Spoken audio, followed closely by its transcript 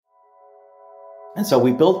And so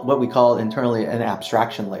we built what we call internally an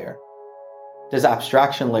abstraction layer. This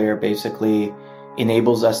abstraction layer basically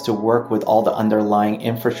enables us to work with all the underlying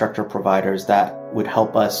infrastructure providers that would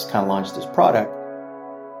help us kind of launch this product.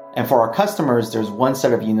 And for our customers, there's one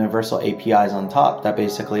set of universal APIs on top that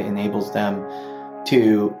basically enables them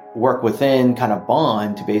to work within kind of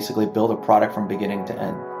Bond to basically build a product from beginning to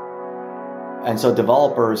end. And so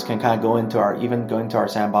developers can kind of go into our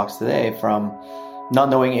sandbox today from not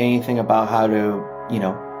knowing anything about how to,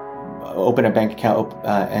 open a bank account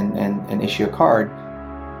and issue a card.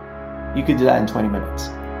 You could do that in 20 minutes.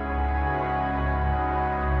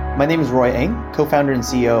 My name is Roy Ng, co-founder and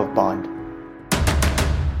CEO of Bond.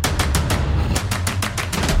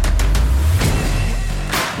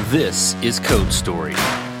 This is Code Story,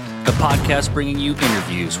 the podcast bringing you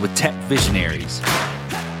interviews with tech visionaries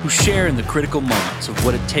who share in the critical moments of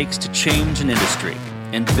what it takes to change an industry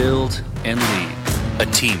and build and lead a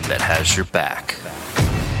team that has your back.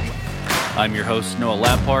 I'm your host, Noah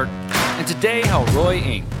Lappart, and today how Roy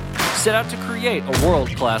Ng set out to create a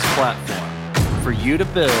world-class platform for you to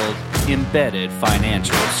build embedded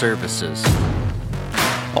financial services.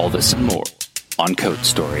 All this and more on Code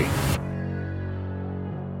Story.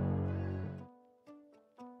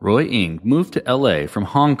 Roy Ng moved to LA from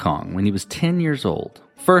Hong Kong when he was 10 years old,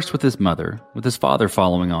 first with his mother, with his father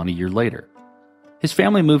following on a year later. His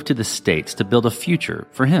family moved to the States to build a future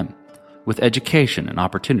for him, with education and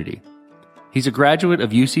opportunity. He's a graduate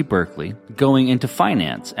of UC Berkeley, going into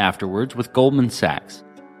finance afterwards with Goldman Sachs.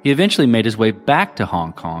 He eventually made his way back to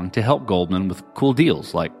Hong Kong to help Goldman with cool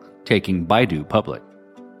deals like taking Baidu public.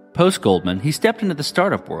 Post-Goldman, he stepped into the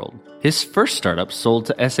startup world. His first startup sold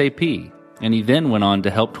to SAP, and he then went on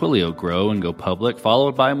to help Twilio grow and go public,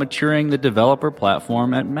 followed by maturing the developer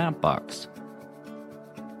platform at Mapbox.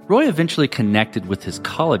 Roy eventually connected with his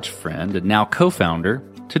college friend and now co-founder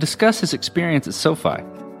to discuss his experience at SoFi.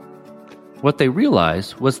 What they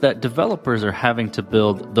realized was that developers are having to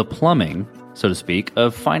build the plumbing, so to speak,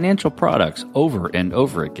 of financial products over and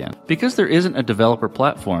over again because there isn't a developer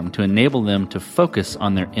platform to enable them to focus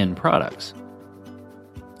on their end products.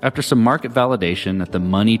 After some market validation at the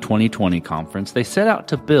Money 2020 conference, they set out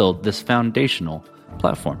to build this foundational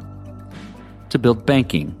platform, to build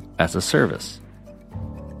banking as a service.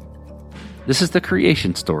 This is the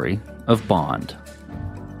creation story of Bond.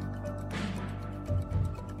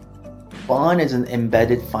 Bond is an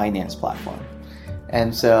embedded finance platform.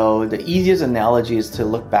 And so the easiest analogy is to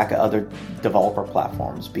look back at other developer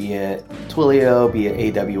platforms, be it Twilio, be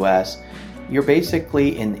it AWS. You're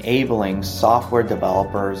basically enabling software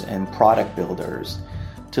developers and product builders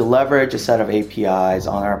to leverage a set of APIs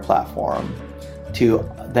on our platform to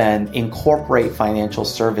then incorporate financial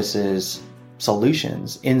services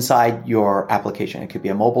solutions inside your application. It could be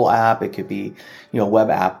a mobile app, it could be, a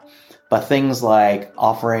web app. But things like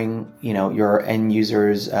offering, your end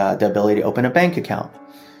users the ability to open a bank account,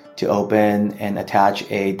 to open and attach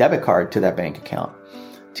a debit card to that bank account,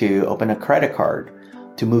 to open a credit card,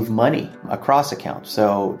 to move money across accounts.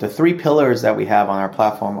 So the three pillars that we have on our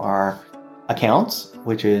platform are accounts,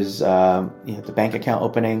 which is the bank account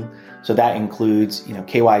opening. So that includes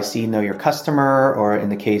KYC, know your customer, or in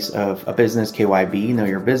the case of a business, KYB, know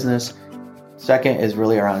your business. Second is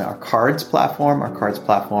really around our cards platform. Our cards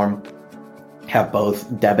platform have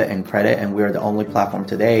both debit and credit, and we're the only platform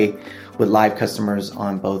today with live customers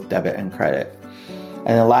on both debit and credit.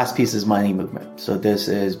 And the last piece is money movement. So this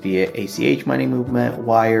is be it ACH money movement,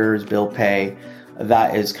 wires, bill pay.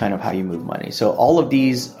 That is kind of how you move money. So all of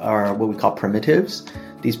these are what we call primitives.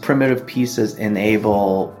 These primitive pieces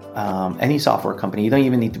enable any software company, you don't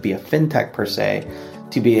even need to be a fintech per se,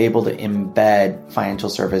 to be able to embed financial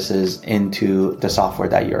services into the software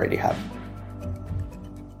that you already have.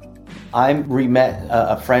 I met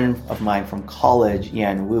a friend of mine from college,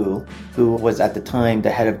 Yan Wu, who was at the time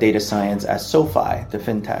the head of data science at SoFi, the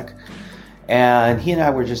fintech. And he and I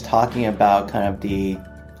were just talking about kind of the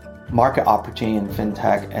market opportunity in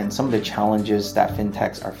fintech and some of the challenges that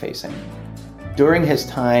fintechs are facing. During his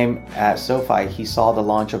time at SoFi, he saw the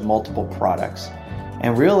launch of multiple products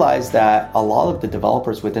and realized that a lot of the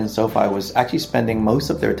developers within SoFi was actually spending most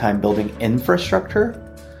of their time building infrastructure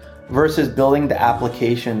versus building the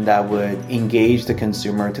application that would engage the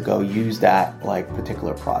consumer to go use that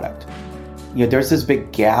particular product. There's this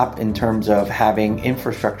big gap in terms of having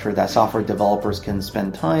infrastructure that software developers can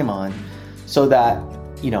spend time on so that,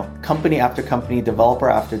 company after company, developer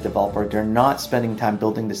after developer, they're not spending time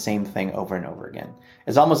building the same thing over and over again.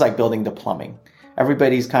 It's almost like building the plumbing.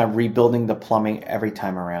 Everybody's kind of rebuilding the plumbing every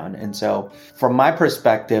time around. And so from my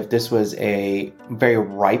perspective, this was a very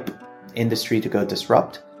ripe industry to go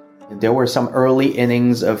disrupt. There were some early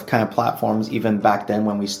innings of kind of platforms even back then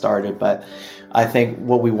when we started, but I think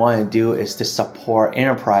what we want to do is to support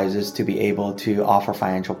enterprises to be able to offer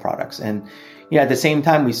financial products. And at the same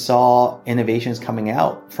time, we saw innovations coming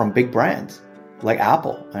out from big brands like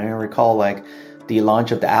Apple. I recall like the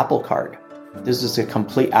launch of the Apple Card. This is a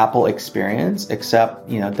complete Apple experience, except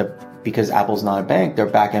because Apple's not a bank, their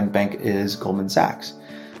back-end bank is Goldman Sachs.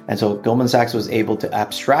 And so Goldman Sachs was able to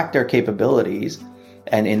abstract their capabilities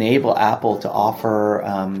and enable Apple to offer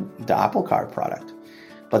the Apple Card product.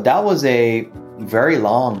 But that was a very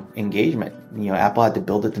long engagement. Apple had to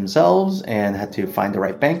build it themselves and had to find the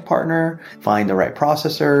right bank partner, find the right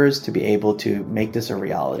processors to be able to make this a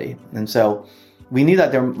reality. And so we knew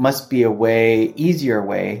that there must be easier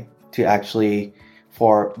way to actually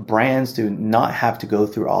for brands to not have to go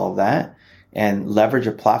through all of that and leverage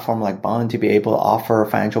a platform like Bond to be able to offer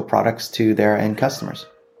financial products to their end customers.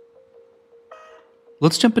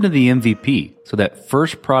 Let's jump into the MVP. So that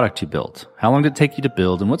first product you built, how long did it take you to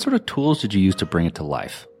build, and what sort of tools did you use to bring it to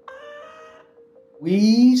life?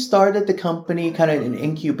 We started the company kind of in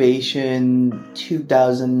incubation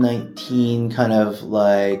 2019, kind of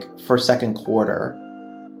like first, second quarter.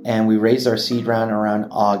 And we raised our seed round around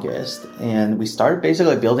August. And we started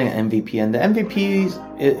basically building an MVP. And the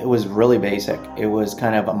MVP, it was really basic. It was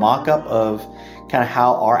kind of a mock-up of kind of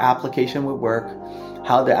how our application would work,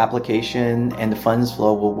 how the application and the funds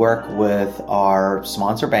flow will work with our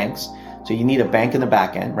sponsor banks. So you need a bank in the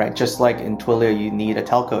back end, right? Just like in Twilio, you need a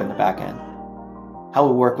telco in the back end. How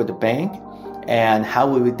we work with the bank and how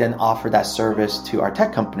we would then offer that service to our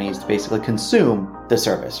tech companies to basically consume the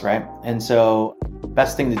service, right? And so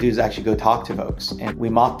best thing to do is actually go talk to folks. And we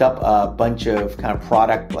mocked up a bunch of kind of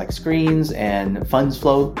product like screens and funds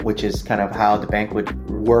flow, which is kind of how the bank would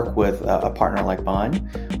work with a partner like Bond.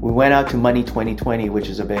 We went out to Money 2020, which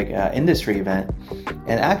is a big industry event.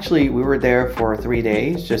 And actually we were there for 3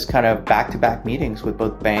 days, just kind of back-to-back meetings with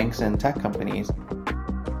both banks and tech companies.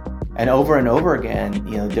 And over again,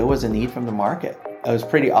 there was a need from the market. It was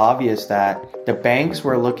pretty obvious that the banks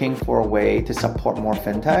were looking for a way to support more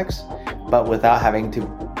fintechs, but without having to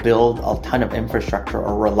build a ton of infrastructure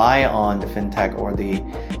or rely on the fintech or the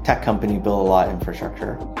tech company build a lot of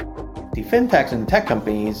infrastructure. The fintechs and the tech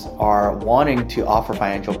companies are wanting to offer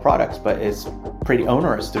financial products, but it's pretty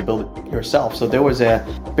onerous to build it yourself. So there was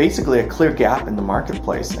basically a clear gap in the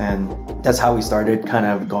marketplace, and that's how we started kind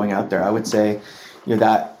of going out there. I would say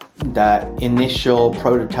that initial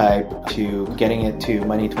prototype to getting it to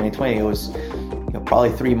Money 2020, it was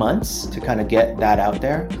probably 3 months to kind of get that out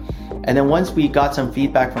there. And then once we got some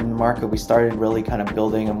feedback from the market, we started really kind of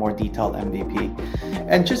building a more detailed MVP.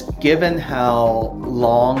 And just given how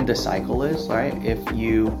long the cycle is, right? If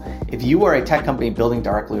you were a tech company building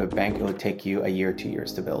directly with a bank, it would take you a year, 2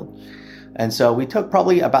 years to build. And so we took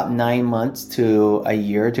probably about 9 months to a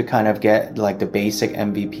year to kind of get like the basic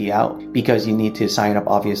MVP out, because you need to sign up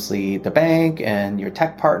obviously the bank and your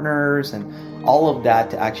tech partners and all of that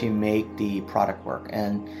to actually make the product work.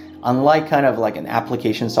 And unlike kind of like an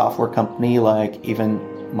application software company, like even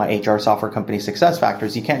my HR software company,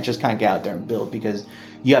 SuccessFactors, you can't just kind of get out there and build because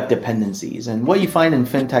you have dependencies. And what you find in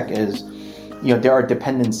fintech is, there are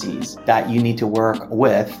dependencies that you need to work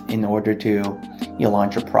with in order to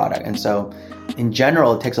launch a product. And so in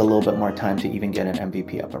general, it takes a little bit more time to even get an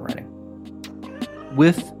MVP up and running.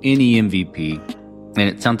 With any MVP, and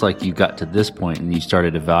it sounds like you got to this point and you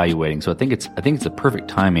started evaluating. So I think it's the perfect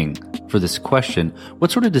timing for this question.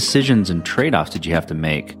 What sort of decisions and trade-offs did you have to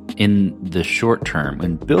make in the short term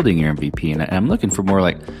in building your MVP? And I'm looking for more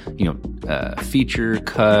like, feature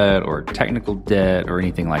cut or technical debt or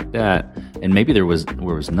anything like that. And maybe there was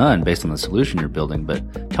none based on the solution you're building,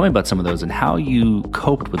 but tell me about some of those and how you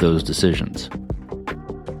coped with those decisions.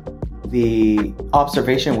 The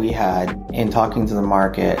observation we had in talking to the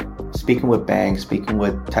market, speaking with banks, speaking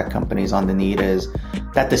with tech companies on the need is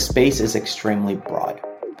that the space is extremely broad.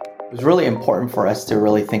 It was really important for us to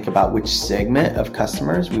really think about which segment of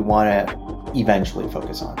customers we want to eventually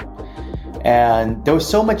focus on. And there was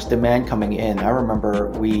so much demand coming in. I remember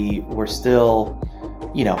we were still,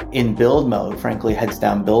 in build mode, frankly, heads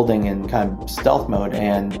down building in kind of stealth mode.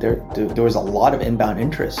 And there was a lot of inbound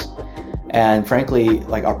interest. And frankly,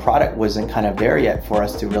 like our product wasn't kind of there yet for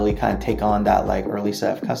us to really kind of take on that like early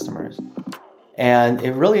set of customers. And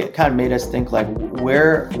it really kind of made us think like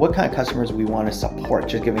what kind of customers we want to support,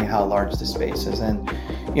 just given how large the space is. And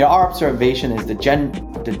our observation is the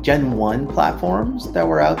Gen 1 platforms that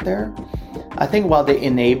were out there, I think while they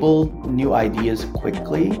enabled new ideas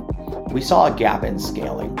quickly, we saw a gap in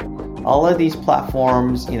scaling. All of these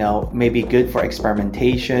platforms, may be good for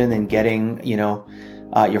experimentation and getting,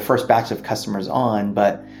 your first batch of customers on,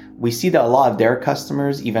 but we see that a lot of their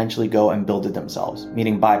customers eventually go and build it themselves,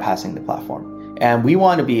 meaning bypassing the platform. And we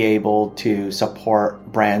want to be able to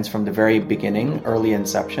support brands from the very beginning, early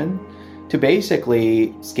inception, to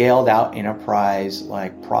basically scaled out enterprise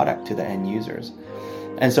like product to the end users.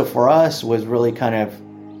 And so for us was really kind of,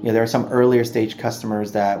 there are some earlier stage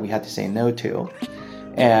customers that we had to say no to,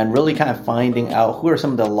 and really kind of finding out who are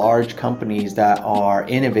some of the large companies that are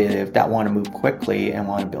innovative, that want to move quickly and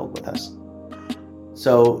want to build with us.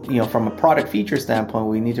 So, from a product feature standpoint,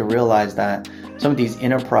 we need to realize that some of these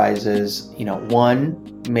enterprises,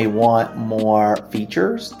 one may want more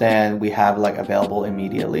features than we have like available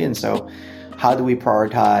immediately. And so how do we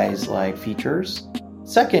prioritize like features?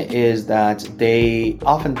 Second is that they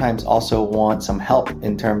oftentimes also want some help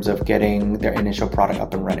in terms of getting their initial product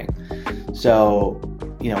up and running. So,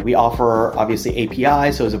 we offer obviously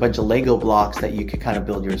APIs, so it's a bunch of Lego blocks that you could kind of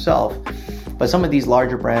build yourself. But some of these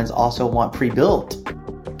larger brands also want pre-built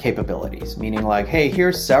capabilities, meaning like, hey,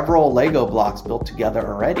 here's several Lego blocks built together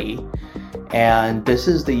already, and this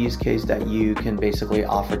is the use case that you can basically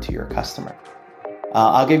offer to your customer.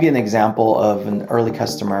 I'll give you an example of an early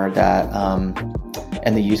customer that,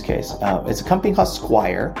 and the use case. It's a company called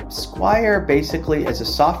Squire. Squire basically is a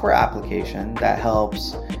software application that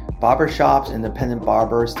helps barbershops, independent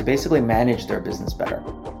barbers to basically manage their business better.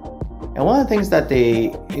 And one of the things that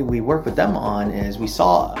we work with them on is we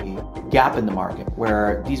saw a gap in the market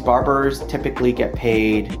where these barbers typically get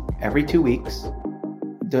paid every 2 weeks.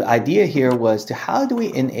 The idea here was to how do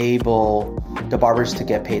we enable the barbers to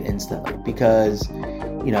get paid instantly? Because,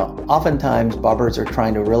 oftentimes barbers are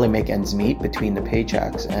trying to really make ends meet between the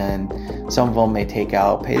paychecks, and some of them may take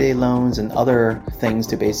out payday loans and other things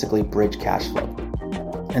to basically bridge cash flow.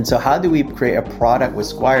 And so how do we create a product with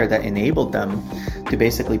Squire that enabled them to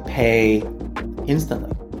basically pay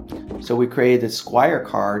instantly? So we created the Squire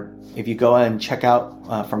card. If you go and check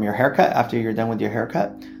out from your haircut, after you're done with your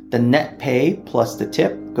haircut, the net pay plus the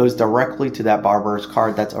tip goes directly to that barber's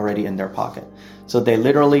card that's already in their pocket. So they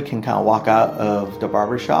literally can kind of walk out of the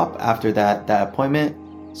barber shop after that appointment,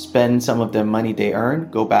 spend some of the money they earn,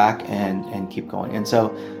 go back and keep going. And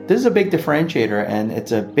so this is a big differentiator, and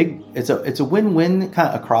it's a win-win kind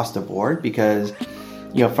of across the board, because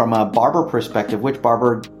from a barber perspective, which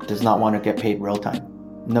barber does not want to get paid real time?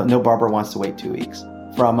 No barber wants to wait 2 weeks.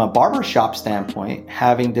 From a barbershop standpoint,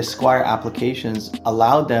 having the Squire applications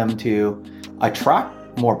allowed them to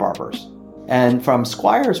attract more barbers. And from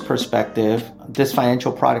Squire's perspective, this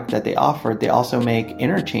financial product that they offered, they also make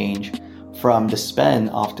interchange from the spend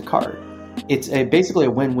off the card. It's basically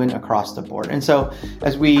a win-win across the board. And so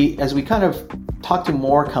as we kind of talk to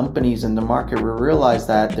more companies in the market, we realize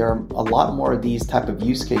that there are a lot more of these type of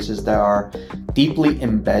use cases that are deeply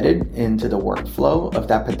embedded into the workflow of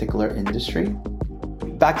that particular industry.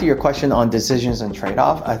 Back to your question on decisions and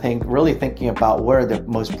trade-off, I think really thinking about what are the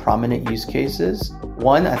most prominent use cases.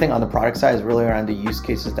 One, I think on the product side is really around the use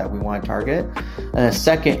cases that we want to target. And the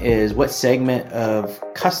second is what segment of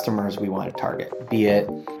customers we want to target, be it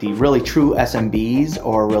the really true SMBs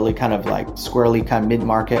or really kind of like squarely kind of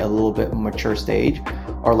mid-market, a little bit mature stage,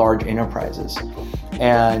 or large enterprises.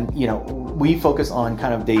 And, we focus on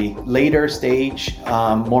kind of the later stage,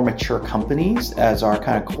 more mature companies as our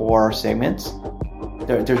kind of core segments.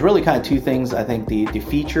 There's really kind of two things, I think, the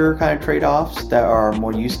feature kind of trade-offs that are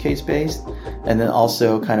more use case based, and then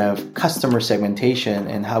also kind of customer segmentation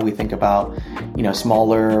and how we think about,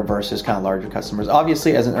 smaller versus kind of larger customers.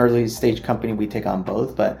 Obviously, as an early stage company, we take on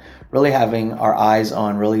both, but really having our eyes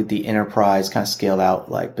on really the enterprise kind of scaled out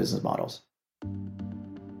like business models.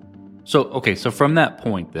 So from that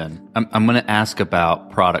point then, I'm going to ask about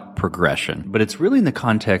product progression, but it's really in the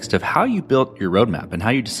context of how you built your roadmap and how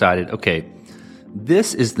you decided, okay,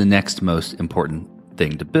 this is the next most important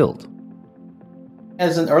thing to build.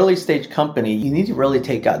 As an early stage company, you need to really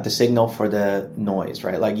take out the signal for the noise,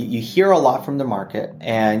 right? Like you hear a lot from the market,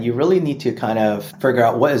 and you really need to kind of figure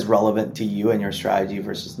out what is relevant to you and your strategy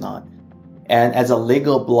versus not. And as a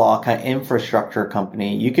Lego block kind of infrastructure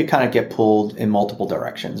company, you could kind of get pulled in multiple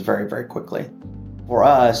directions very, very quickly. For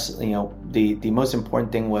us, the most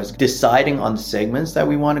important thing was deciding on the segments that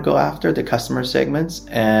we want to go after, the customer segments,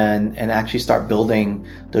 and actually start building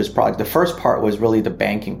those products. The first part was really the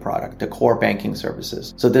banking product, the core banking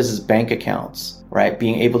services. So this is bank accounts, right?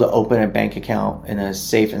 Being able to open a bank account in a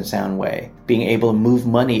safe and sound way, being able to move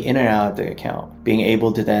money in and out of the account, being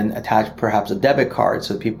able to then attach perhaps a debit card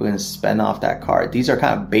so people can spend off that card. These are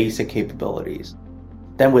kind of basic capabilities.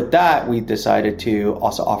 Then with that, we decided to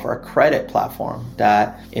also offer a credit platform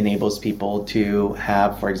that enables people to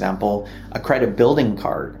have, for example, a credit building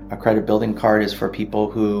card. A credit building card is for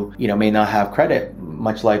people who, may not have credit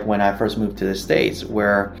much like when I first moved to the States,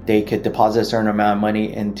 where they could deposit a certain amount of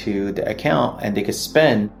money into the account and they could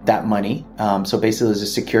spend that money. So basically it's a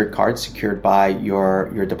secured card secured by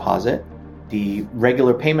your deposit. The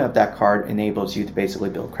regular payment of that card enables you to basically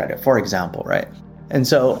build credit, for example, right? And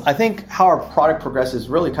so I think how our product progresses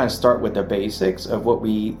really kind of start with the basics of what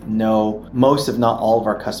we know most, if not all of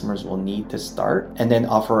our customers will need to start, and then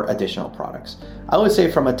offer additional products. I would say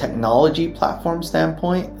from a technology platform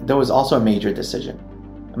standpoint, there was also a major decision.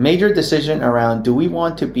 A major decision around, do we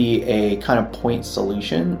want to be a kind of point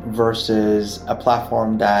solution versus a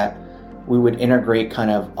platform that we would integrate kind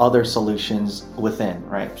of other solutions within,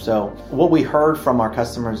 right? So what we heard from our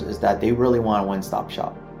customers is that they really want a one-stop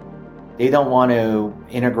shop. They don't want to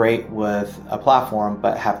integrate with a platform,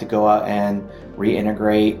 but have to go out and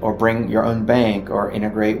reintegrate or bring your own bank or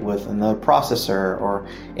integrate with another processor or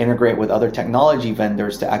integrate with other technology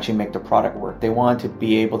vendors to actually make the product work. They want to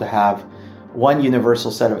be able to have one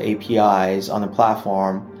universal set of APIs on the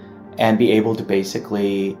platform and be able to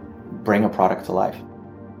basically bring a product to life.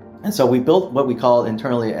 And so we built what we call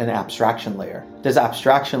internally an abstraction layer. This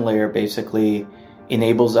abstraction layer basically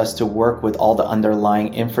enables us to work with all the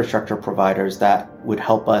underlying infrastructure providers that would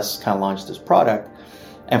help us kind of launch this product.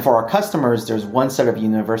 And for our customers, there's one set of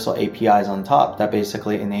universal APIs on top that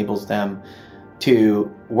basically enables them to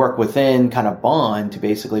work within kind of Bond to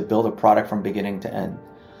basically build a product from beginning to end.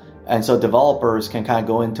 And so developers can kind of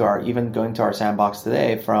go into our sandbox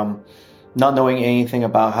today from not knowing anything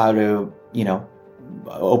about how to,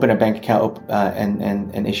 open a bank account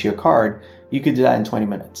and issue a card. You could do that in 20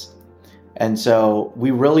 minutes. And so we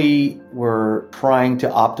really were trying to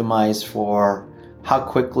optimize for how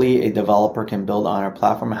quickly a developer can build on our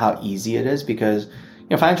platform, how easy it is, because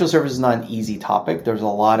financial services is not an easy topic. There's a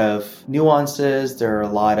lot of nuances. There are a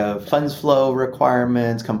lot of funds flow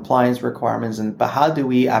requirements, compliance requirements, but how do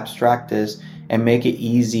we abstract this and make it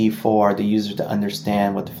easy for the user to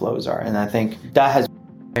understand what the flows are? And I think that has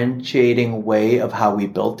differentiating way of how we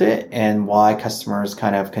built it, and why customers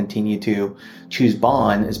kind of continue to choose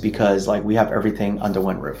Bond is because we have everything under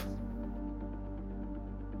one roof.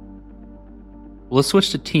 Well, let's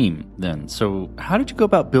switch to team then. So how did you go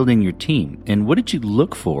about building your team, and what did you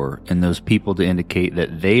look for in those people to indicate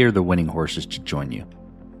that they are the winning horses to join you?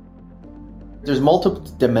 There's multiple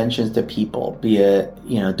dimensions to people, be it,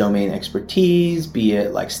 domain expertise, be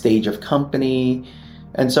it stage of company.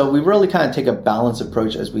 And so we really kind of take a balanced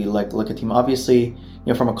approach as we look at team. Obviously,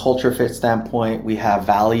 from a culture fit standpoint, we have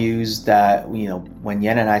values that, when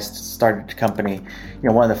Yen and I started the company,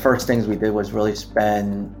 one of the first things we did was really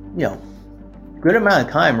spend, good amount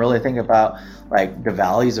of time really thinking about the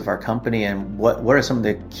values of our company and what are some of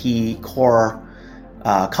the key core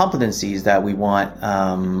competencies that we want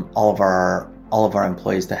all of our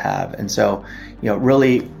employees to have. And so,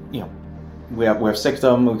 really, we have 6 of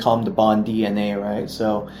them. We call them the Bond DNA, right?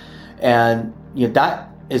 So, and that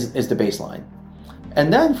is the baseline.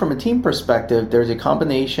 And then from a team perspective, there's a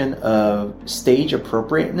combination of stage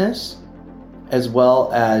appropriateness as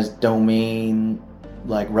well as domain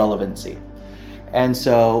relevancy. And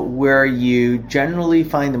so where you generally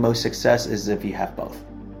find the most success is if you have both,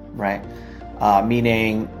 right?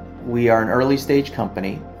 Meaning we are an early stage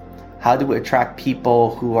company. How do we attract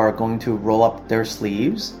people who are going to roll up their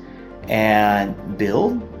sleeves and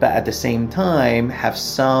build, but at the same time have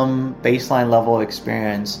some baseline level of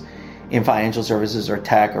experience in financial services or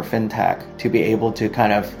tech or fintech to be able to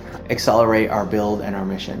kind of accelerate our build and our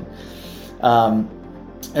mission.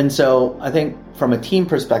 And so I think from a team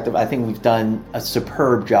perspective, I think we've done a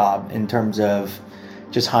superb job in terms of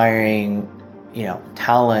just hiring,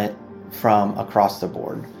 talent from across the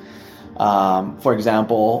board. For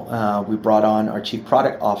example, we brought on our Chief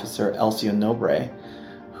Product Officer, Elcio Nobre,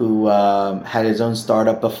 who had his own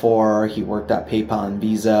startup before. He worked at PayPal and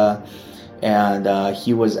Visa, and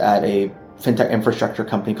he was at a fintech infrastructure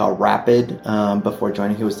company called Rapid before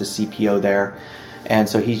joining. He was the CPO there. And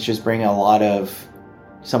so he's just bringing a lot of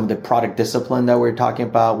some of the product discipline that we're talking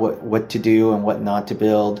about, what to do and what not to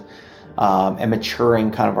build, and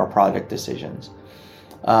maturing kind of our product decisions.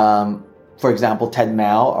 For example, Ted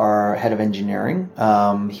Mao, our head of engineering,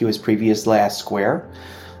 he was previously at Square.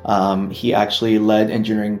 He actually led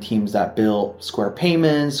engineering teams that built Square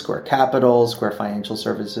Payments, Square Capital, Square Financial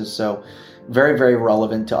Services. So very, very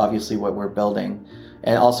relevant to obviously what we're building.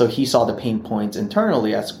 And also he saw the pain points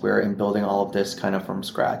internally at Square in building all of this kind of from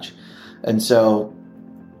scratch. And so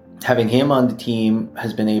having him on the team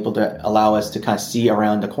has been able to allow us to kind of see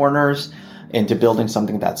around the corners into building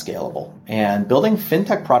something that's scalable. And building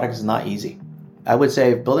fintech product is not easy. I would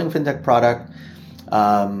say building fintech product,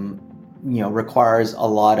 requires a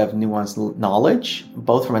lot of nuanced knowledge,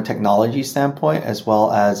 both from a technology standpoint as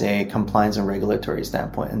well as a compliance and regulatory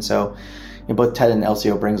standpoint. And so both Ted and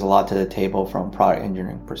LCO brings a lot to the table from a product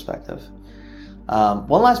engineering perspective.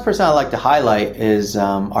 One last person I'd like to highlight is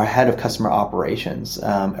our head of customer operations,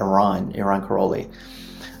 Eran Karoli.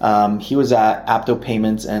 He was at Apto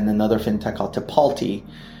Payments and another fintech called Tipalti,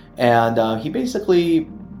 and he basically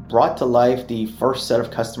brought to life the first set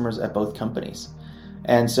of customers at both companies.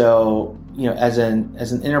 And so, as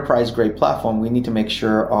an enterprise grade platform, we need to make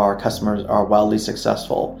sure our customers are wildly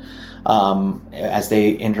successful as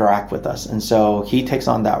they interact with us. And so he takes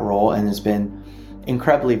on that role and has been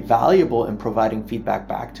incredibly valuable in providing feedback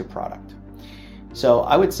back to product. So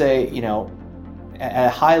I would say, at a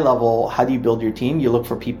high level, how do you build your team? You look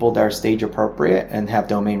for people that are stage appropriate and have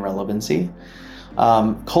domain relevancy.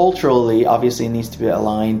 Culturally, obviously, it needs to be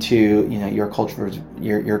aligned to your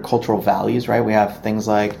cultural values, right? We have things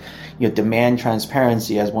like demand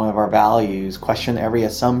transparency as one of our values, question every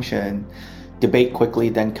assumption, debate quickly,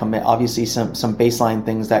 then commit. Obviously, some baseline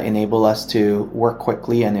things that enable us to work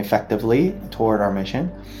quickly and effectively toward our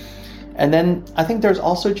mission. And then I think there's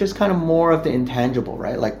also just kind of more of the intangible,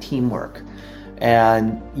 right? Like teamwork.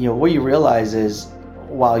 And what you realize is,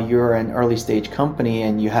 while you're an early stage company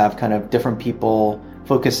and you have kind of different people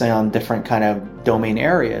focusing on different kind of domain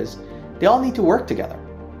areas, they all need to work together.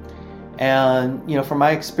 And, from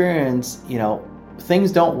my experience,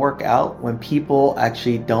 things don't work out when people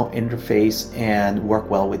actually don't interface and work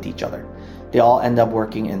well with each other. They all end up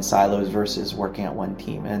working in silos versus working at one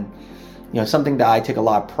team. And, something that I take a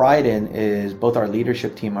lot of pride in is both our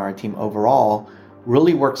leadership team and our team overall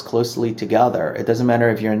really works closely together. It doesn't matter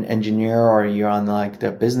if you're an engineer or you're on like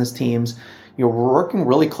the business teams, you're working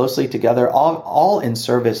really closely together, all in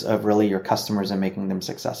service of really your customers and making them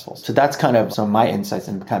successful. So that's kind of some of my insights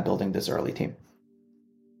in kind of building this early team.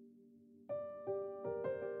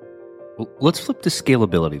 Well, let's flip to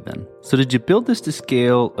scalability then. So did you build this to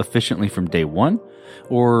scale efficiently from day one?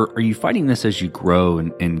 Or are you fighting this as you grow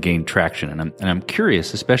and gain traction? And I'm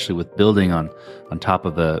curious, especially with building on top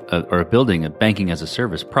of building a banking as a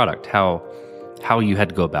service product, how you had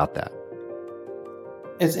to go about that.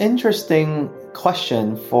 It's an interesting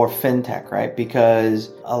question for fintech, right? Because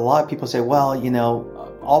a lot of people say, well,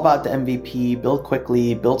 all about the MVP, build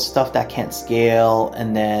quickly, build stuff that can't scale,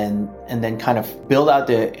 and then kind of build out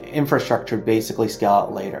the infrastructure, basically scale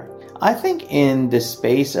out later. I think in the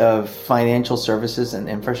space of financial services and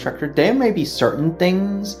infrastructure, there may be certain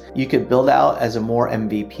things you could build out as a more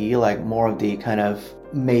MVP, like more of the kind of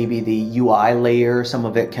maybe the UI layer. Some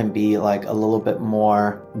of it can be like a little bit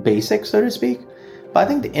more basic, so to speak. But I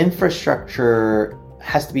think the infrastructure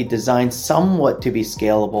has to be designed somewhat to be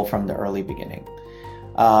scalable from the early beginning.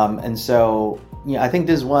 And so, I think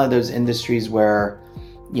this is one of those industries where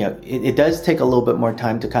it does take a little bit more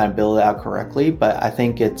time to kind of build it out correctly, but I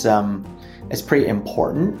think it's pretty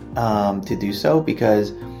important to do so,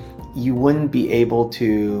 because you wouldn't be able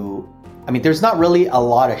to. I mean, there's not really a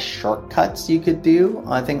lot of shortcuts you could do.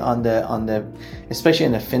 I think on the especially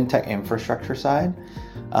in the fintech infrastructure side,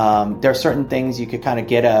 there are certain things you could kind of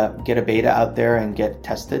get a beta out there and get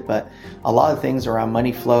tested, but a lot of things around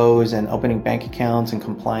money flows and opening bank accounts and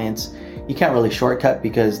compliance, you can't really shortcut,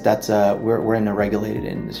 because that's we're in a regulated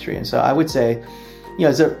industry. And so I would say,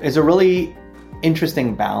 it's a really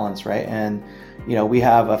interesting balance, right? And we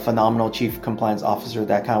have a phenomenal chief compliance officer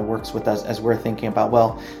that kind of works with us as we're thinking about,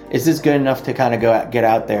 well, is this good enough to kind of get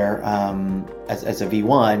out there as a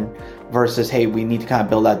V1 versus, hey, we need to kind of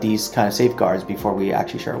build out these kind of safeguards before we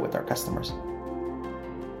actually share it with our customers.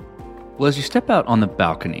 Well, as you step out on the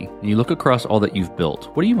balcony and you look across all that you've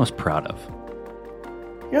built, what are you most proud of?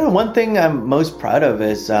 One thing I'm most proud of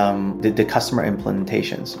is the customer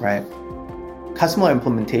implementations, right? Customer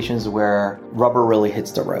implementations is where rubber really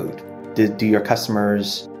hits the road. Do your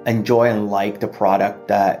customers enjoy and like the product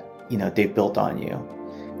that they've built on you,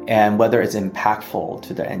 and whether it's impactful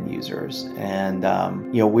to the end users? And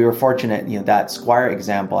we were fortunate, that Squire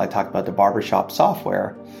example I talked about, the barbershop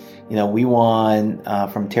software. We won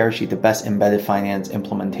from Tearsheet the best embedded finance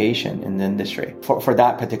implementation in the industry for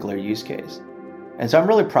that particular use case. And so I'm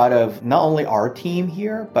really proud of not only our team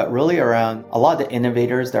here, but really around a lot of the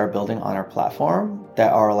innovators that are building on our platform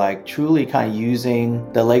that are like truly kind of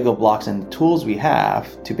using the Lego blocks and the tools we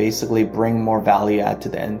have to basically bring more value add to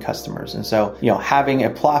the end customers. And so, having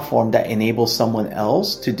a platform that enables someone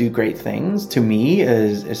else to do great things, to me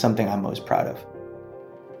is something I'm most proud of.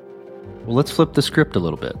 Well, let's flip the script a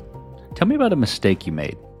little bit. Tell me about a mistake you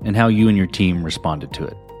made and how you and your team responded to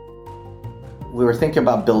it. We were thinking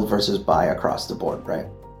about build versus buy across the board, right?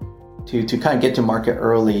 to kind of get to market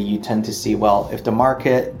early, you tend to see, well, if the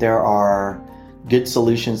market, there are good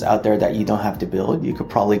solutions out there that you don't have to build, you could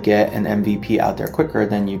probably get an MVP out there quicker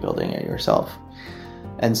than you building it yourself.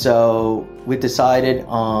 And so we decided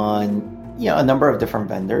on, a number of different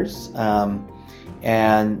vendors.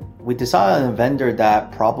 And we decided on a vendor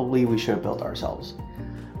that probably we should have built ourselves.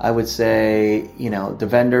 I would say, the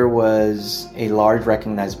vendor was a large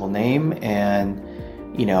recognizable name, and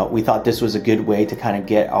we thought this was a good way to kind of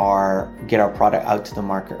get our product out to the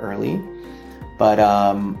market early. But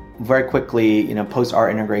very quickly, post our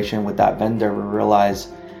integration with that vendor, we realized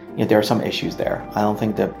there are some issues there. I don't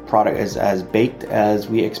think the product is as baked as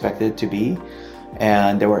we expected it to be,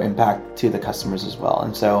 and there were impact to the customers as well.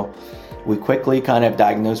 And so we quickly kind of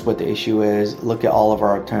diagnosed what the issue is, look at all of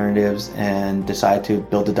our alternatives, and decide to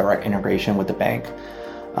build a direct integration with the bank,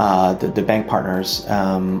 the bank partners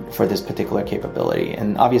for this particular capability.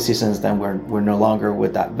 And obviously, since then, we're no longer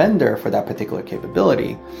with that vendor for that particular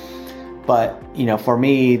capability. But for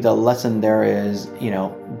me, the lesson there is,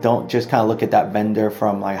 don't just kind of look at that vendor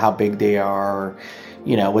from like how big they are,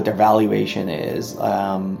 or, what their valuation is.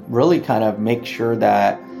 Really kind of make sure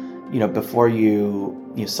that before you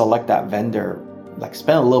select that vendor, like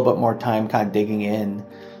spend a little bit more time kind of digging in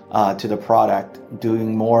to the product,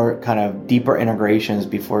 doing more kind of deeper integrations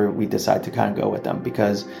before we decide to kind of go with them.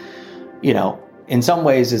 Because, in some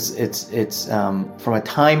ways it's from a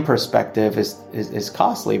time perspective is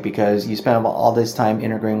costly, because you spend all this time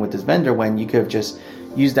integrating with this vendor when you could have just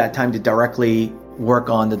used that time to directly work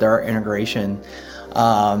on the direct integration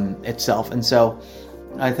itself. And so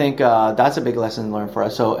I think that's a big lesson learned for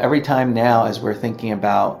us. So every time now, as we're thinking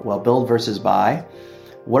about, build versus buy,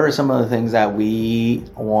 what are some of the things that we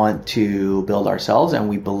want to build ourselves and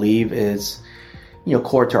we believe is,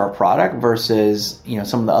 core to our product versus,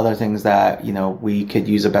 some of the other things that, we could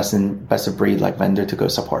use a best of breed like vendor to go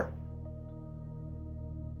support.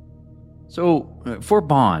 So for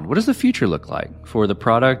Bond, what does the future look like for the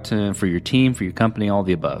product, for your team, for your company, all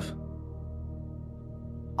the above?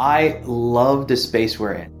 I love the space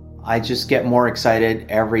we're in. I just get more excited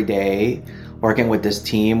every day working with this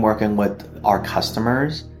team, working with our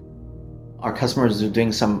customers. Our customers are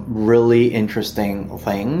doing some really interesting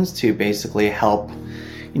things to basically help,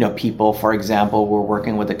 people. For example, we're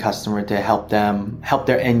working with a customer to help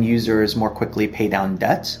their end users more quickly pay down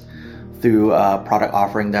debts through a product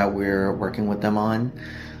offering that we're working with them on.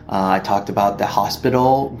 I talked about the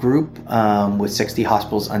hospital group with 60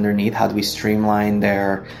 hospitals underneath. How do we streamline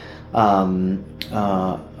their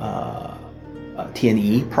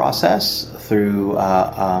T&E process through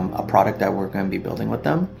a product that we're going to be building with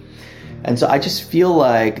them? And so I just feel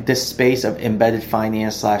like this space of embedded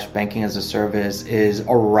finance / banking as a service is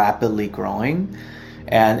rapidly growing.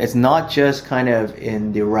 And it's not just kind of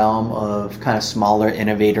in the realm of kind of smaller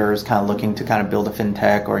innovators kind of looking to kind of build a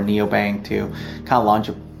fintech or a neobank to kind of launch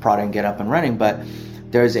a product and get up and running, but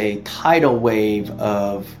there's a tidal wave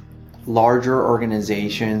of larger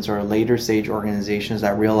organizations or later stage organizations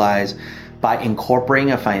that realize by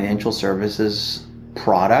incorporating a financial services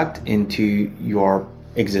product into your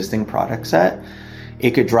existing product set,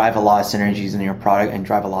 it could drive a lot of synergies in your product and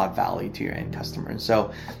drive a lot of value to your end customers.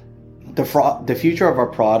 So the future of our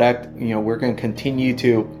product, we're going to continue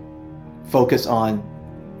to focus on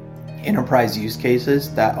enterprise use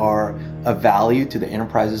cases that are of value to the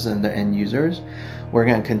enterprises and the end users. We're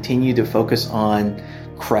going to continue to focus on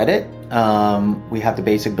credit. We have the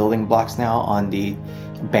basic building blocks now on the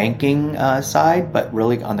banking side, but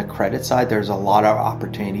really on the credit side, there's a lot of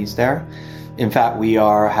opportunities there. In fact, we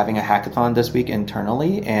are having a hackathon this week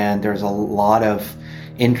internally, and there's a lot of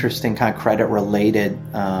interesting kind of credit related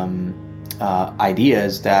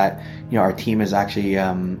ideas that our team is actually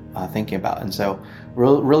thinking about. And so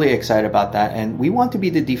we're really excited about that. And we want to be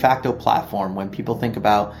the de facto platform when people think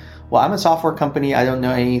about, I'm a software company, I don't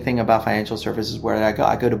know anything about financial services, where do I go?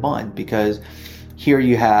 I go to Bond, because here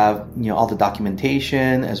you have all the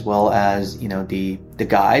documentation as well as the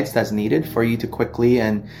guides that's needed for you to quickly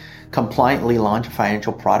and compliantly launch a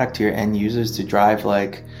financial product to your end users to drive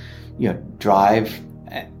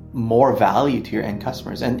more value to your end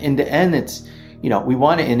customers. And in the end, it's we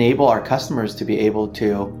want to enable our customers to be able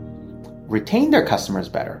to retain their customers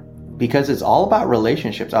better, because it's all about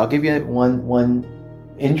relationships. I'll give you one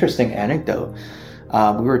interesting anecdote.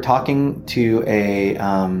 We were talking to a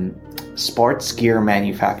sports gear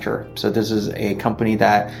manufacturer. So this is a company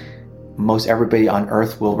that most everybody on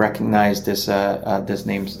earth will recognize this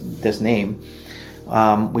name.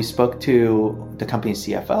 We spoke to the company's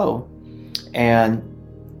CFO, and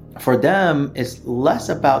for them, it's less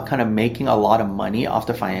about kind of making a lot of money off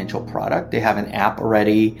the financial product. They have an app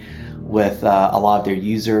already with a lot of their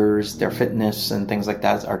users, their fitness and things like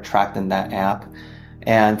that are tracked in that app.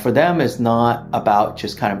 And for them, it's not about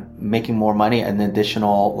just kind of making more money, an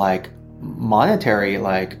additional like monetary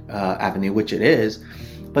avenue, which it is,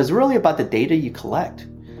 but it's really about the data you collect.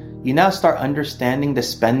 You now start understanding the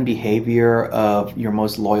spend behavior of your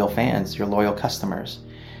most loyal fans, your loyal customers.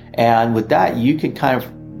 And with that, you could kind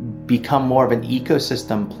of become more of an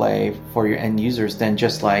ecosystem play for your end users than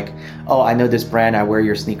just like, oh, I know this brand, I wear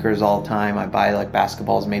your sneakers all the time, I buy like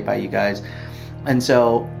basketballs made by you guys. And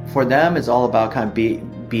so for them, it's all about kind of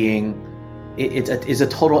it's a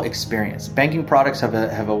total experience. Banking products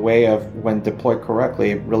have a way of, when deployed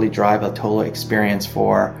correctly, really drive a total experience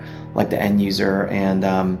for like the end user.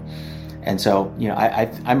 And so, you know,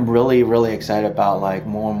 I'm really, really excited about like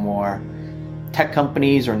more and more tech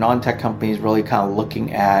companies or non-tech companies really kind of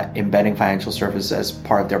looking at embedding financial services as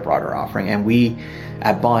part of their broader offering. And we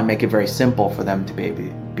at Bond make it very simple for them to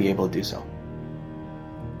be able to do so.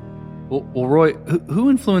 Well, Roy, who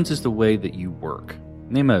influences the way that you work?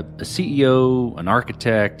 Name a CEO, an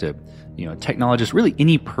architect, a technologist, really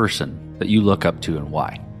any person that you look up to, and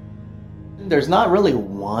why. There's not really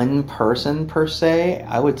one person per se.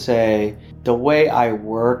 I would say the way I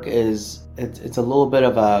work is it's a little bit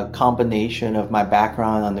of a combination of my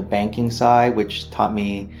background on the banking side, which taught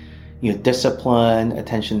me, discipline,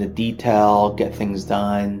 attention to detail, get things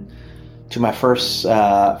done, to my first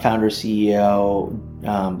founder CEO,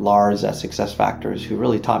 Lars at SuccessFactors, who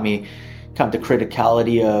really taught me kind of the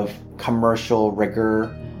criticality of commercial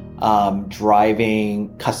rigor,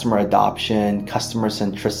 driving customer adoption, customer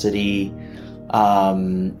centricity,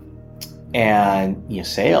 and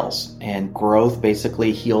sales and growth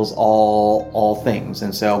basically heals all things.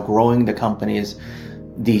 And so growing the company is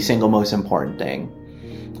the single most important thing.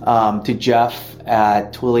 To Jeff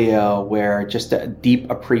at Twilio, where just a deep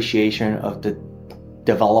appreciation of the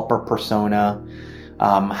developer persona,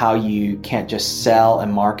 how you can't just sell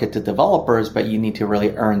and market to developers, but you need to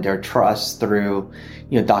really earn their trust through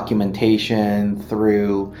documentation,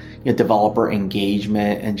 through developer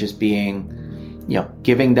engagement, and just being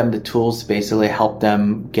giving them the tools to basically help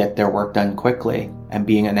them get their work done quickly, and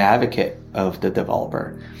being an advocate of the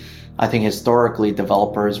developer. I think historically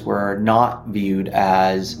developers were not viewed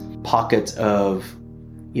as pockets of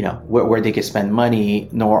where they could spend money,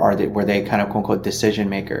 nor were they kind of quote unquote decision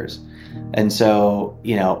makers. And so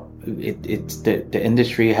it's the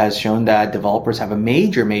industry has shown that developers have a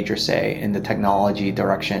major say in the technology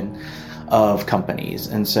direction of companies.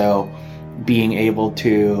 And so being able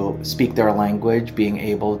to speak their language, being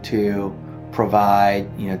able to provide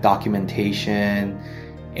documentation,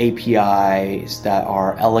 APIs that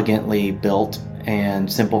are elegantly built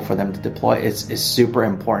and simple for them to deploy is super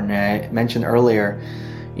important. And I mentioned earlier,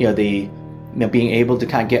 being able to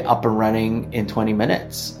kind of get up and running in 20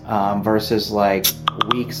 minutes versus like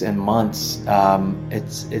weeks and months,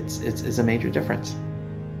 it's a major difference.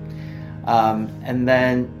 And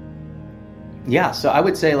then, so I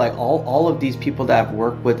would say like all of these people that I've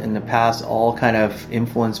worked with in the past all kind of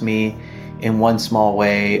influenced me in one small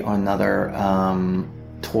way or another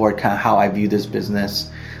toward kind of how I view this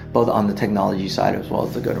business, both on the technology side as well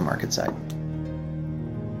as the go-to-market side.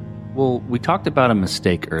 Well, we talked about a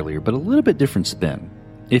mistake earlier, but a little bit different spin.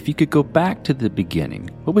 If you could go back to the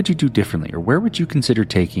beginning, what would you do differently, or where would you consider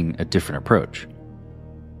taking a different approach?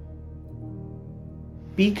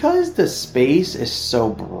 Because the space is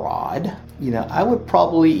so broad, I would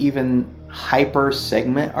probably even hyper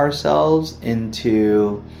segment ourselves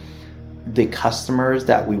into the customers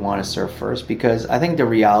that we want to serve first, because I think the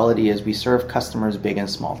reality is we serve customers big and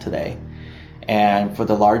small today. And for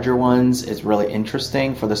the larger ones, it's really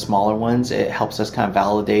interesting. For the smaller ones, it helps us kind of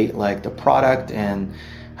validate like the product and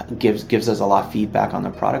gives us a lot of feedback on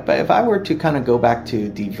the product. But if I were to kind of go back to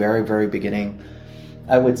the very, very beginning,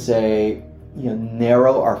 I would say,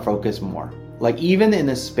 narrow our focus more. Like even in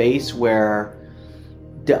a space where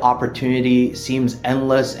the opportunity seems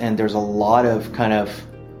endless and there's a lot of kind of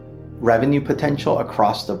revenue potential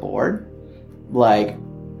across the board, like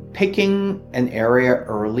picking an area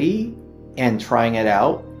early and trying it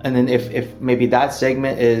out. And then if maybe that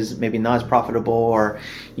segment is maybe not as profitable or,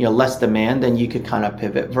 less demand, then you could kind of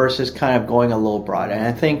pivot versus kind of going a little broad. And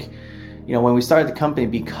I think, when we started the company,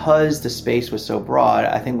 because the space was so broad,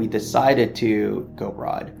 I think we decided to go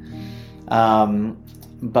broad.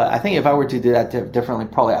 But I think if I were to do that differently,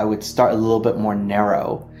 probably I would start a little bit more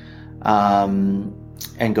narrow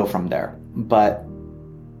and go from there. But,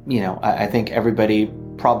 I think everybody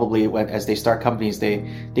probably as they start companies, they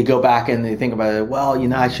go back and they think about it.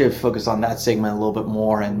 Well, I should focus on that segment a little bit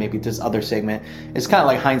more, and maybe this other segment. It's kind of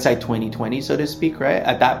like hindsight 2020, so to speak, right?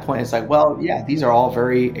 At that point, it's like, well, yeah, these are all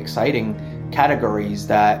very exciting categories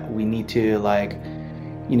that we need to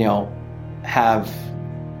have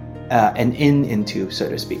an into, so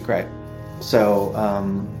to speak, right? So,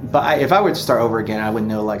 but if I were to start over again, I would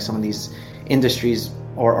know like some of these industries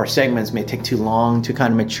or segments may take too long to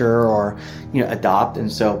kind of mature or adopt,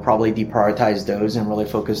 and so probably deprioritize those and really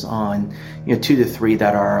focus on 2 to 3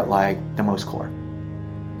 that are like the most core.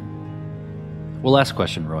 Well, last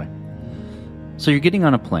question, Roy. So you're getting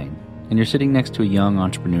on a plane and you're sitting next to a young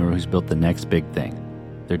entrepreneur who's built the next big thing.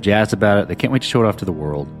 They're jazzed about it. They can't wait to show it off to the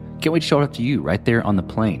world. Can't wait to show it off to you right there on the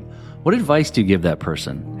plane. What advice do you give that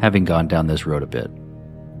person, having gone down this road a bit?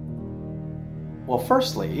 Well,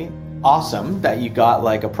 firstly, awesome that you got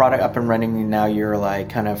like a product up and running and now you're like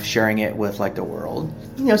kind of sharing it with like the world.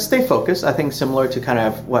 Stay focused. I think similar to kind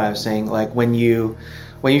of what I was saying, like when you're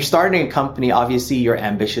starting a company, obviously your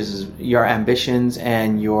ambitions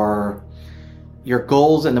and your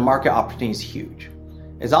goals and the market opportunity is huge.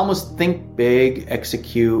 It's almost think big,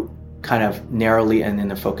 execute kind of narrowly and in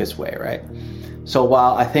a focused way, right? So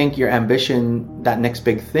while I think your ambition, that next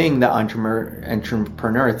big thing that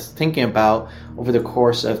entrepreneur is thinking about over the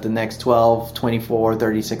course of the next 12, 24,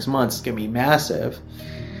 36 months is going to be massive,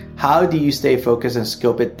 how do you stay focused and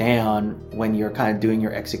scope it down when you're kind of doing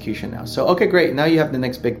your execution now? So, okay, great. Now you have the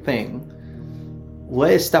next big thing. What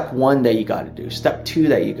is step 1 that you got to do? Step 2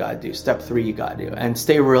 that you got to do? Step 3 you got to do? And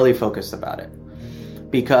stay really focused about it.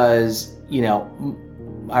 Because,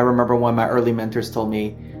 I remember one of my early mentors told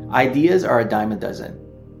me, ideas are a dime a dozen.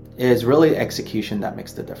 It is really execution that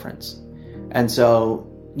makes the difference. And so,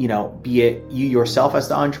 be it you yourself as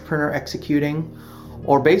the entrepreneur executing,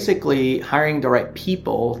 or basically hiring the right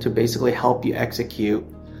people to basically help you execute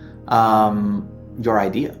your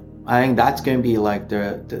idea. I think that's going to be like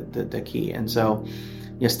the key. And so,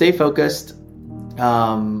 stay focused.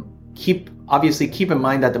 Keep in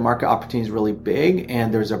mind that the market opportunity is really big,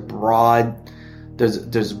 and there's broad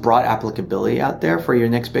applicability out there for your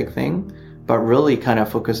next big thing, but really kind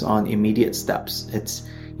of focus on immediate steps. It's,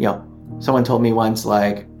 someone told me once,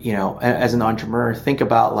 like, as an entrepreneur, think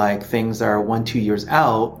about like things that are 1-2 years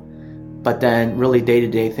out, but then really day to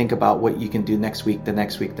day think about what you can do next week, the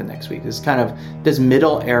next week, the next week. This kind of, this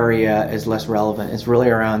middle area is less relevant. It's really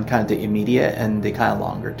around kind of the immediate and the kind of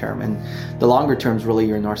longer term. And the longer term is really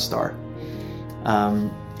your North Star.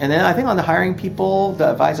 And then I think on the hiring people,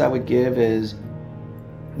 the advice I would give is,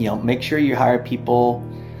 make sure you hire people,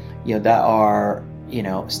 that are,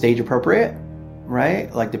 stage appropriate,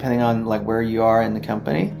 right? Like depending on like where you are in the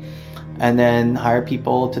company, and then hire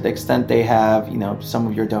people to the extent they have, some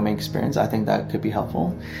of your domain experience. I think that could be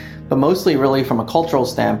helpful, but mostly really from a cultural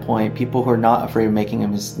standpoint, people who are not afraid of making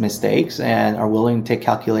mistakes and are willing to take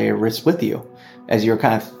calculated risks with you as you're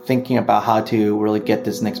kind of thinking about how to really get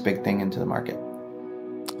this next big thing into the market.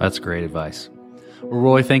 That's great advice. Well,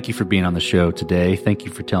 Roy, thank you for being on the show today. Thank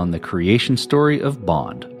you for telling the creation story of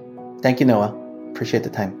Bond. Thank you, Noah. Appreciate the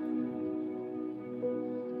time.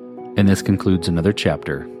 And this concludes another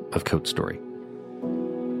chapter of Code Story.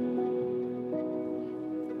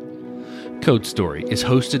 Code Story is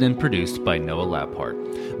hosted and produced by Noah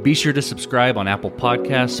Labhart. Be sure to subscribe on Apple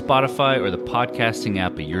Podcasts, Spotify, or the podcasting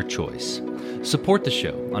app of your choice. Support the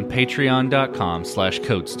show on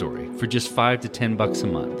patreon.com/codestory for just $5 to $10 a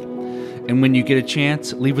month. And when you get a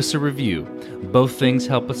chance, leave us a review. Both things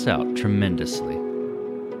help us out tremendously.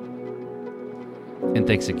 And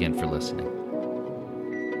thanks again for listening.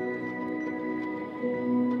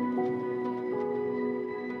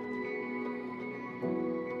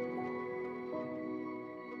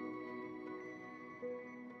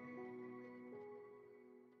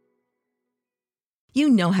 You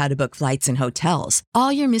know how to book flights and hotels.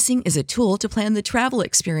 All you're missing is a tool to plan the travel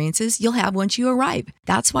experiences you'll have once you arrive.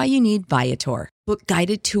 That's why you need Viator. Book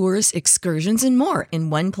guided tours, excursions, and more in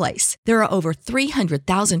one place. There are over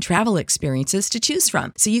 300,000 travel experiences to choose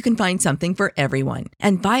from, so you can find something for everyone.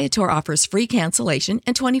 And Viator offers free cancellation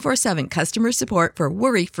and 24/7 customer support for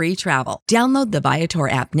worry-free travel. Download the Viator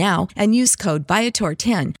app now and use code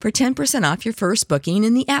Viator10 for 10% off your first booking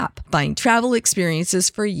in the app. Find travel experiences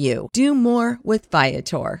for you. Do more with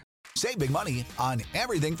Viator. Save big money on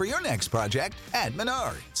everything for your next project at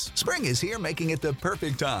Menards. Spring is here, making it the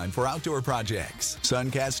perfect time for outdoor projects.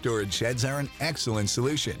 Suncast storage sheds are an excellent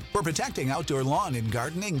solution for protecting outdoor lawn and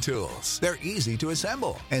gardening tools. They're easy to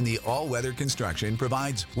assemble, and the all-weather construction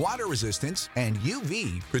provides water resistance and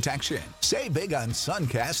UV protection. Save big on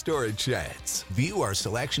Suncast storage sheds. View our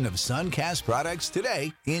selection of Suncast products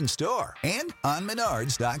today in store and on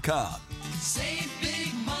Menards.com. Save